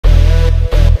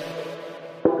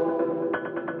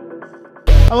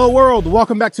Hello world,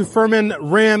 welcome back to Furman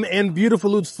Ram in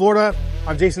beautiful Lutz, Florida.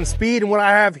 I'm Jason Speed, and what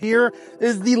I have here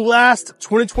is the last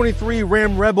 2023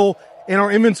 Ram Rebel in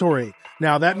our inventory.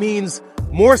 Now that means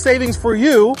more savings for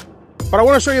you, but I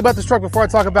want to show you about this truck before I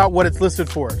talk about what it's listed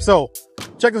for. So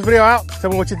check this video out,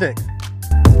 tell me what you think.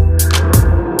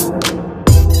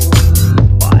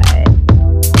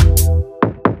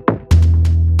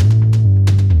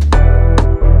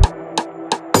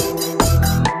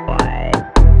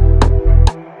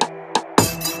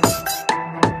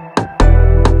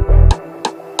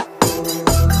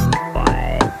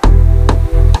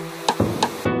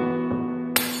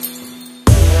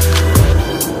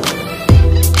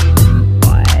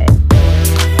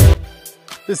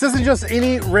 This isn't just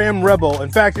any Ram Rebel. In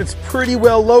fact, it's pretty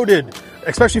well loaded,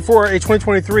 especially for a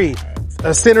 2023.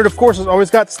 Standard, of course, has always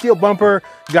got the steel bumper.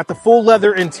 You got the full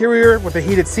leather interior with the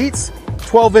heated seats,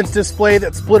 12-inch display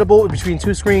that's splittable between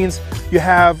two screens. You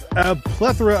have a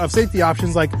plethora of safety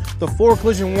options like the floor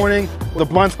collision warning, the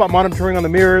blind spot monitoring on the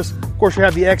mirrors. Of course, you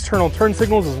have the external turn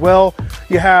signals as well.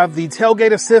 You have the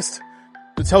tailgate assist.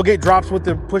 The tailgate drops with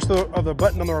the push of the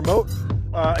button on the remote.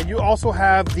 And you also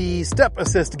have the step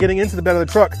assist getting into the bed of the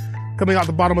truck, coming out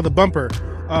the bottom of the bumper.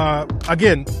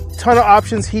 Again, ton of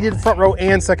options, heated front row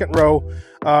and second row.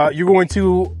 You're going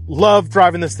to love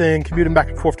driving this thing, commuting back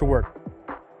and forth to work.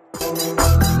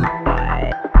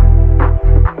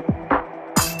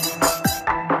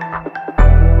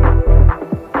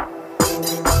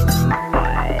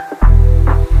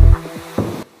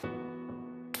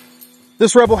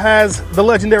 This Rebel has the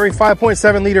legendary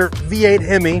 5.7 liter V8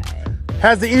 Hemi.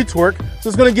 Has the e-torque, so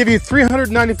it's going to give you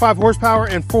 395 horsepower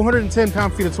and 410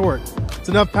 pound-feet of torque. It's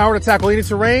enough power to tackle any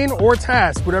terrain or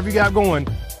task, whatever you got going.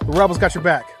 The Rebel's got your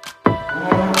back.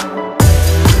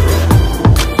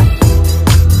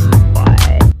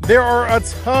 There are a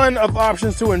ton of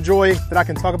options to enjoy that I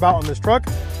can talk about on this truck,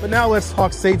 but now let's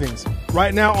talk savings.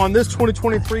 Right now on this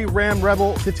 2023 Ram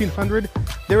Rebel 1500,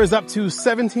 there is up to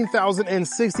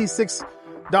 $17,066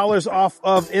 off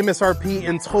of MSRP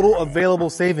in total available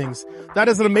savings. That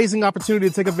is an amazing opportunity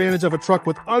to take advantage of a truck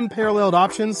with unparalleled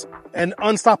options and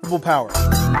unstoppable power.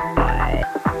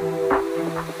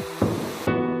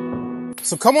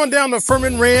 So come on down to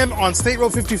Furman Ram on State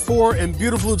Road 54 in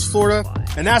beautiful Lutz, Florida,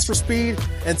 and ask for speed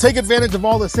and take advantage of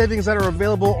all the savings that are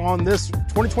available on this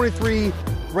 2023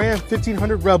 Ram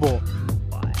 1500 Rebel.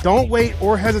 Don't wait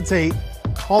or hesitate.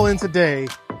 Call in today.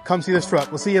 Come see this truck.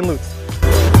 We'll see you in Lutz.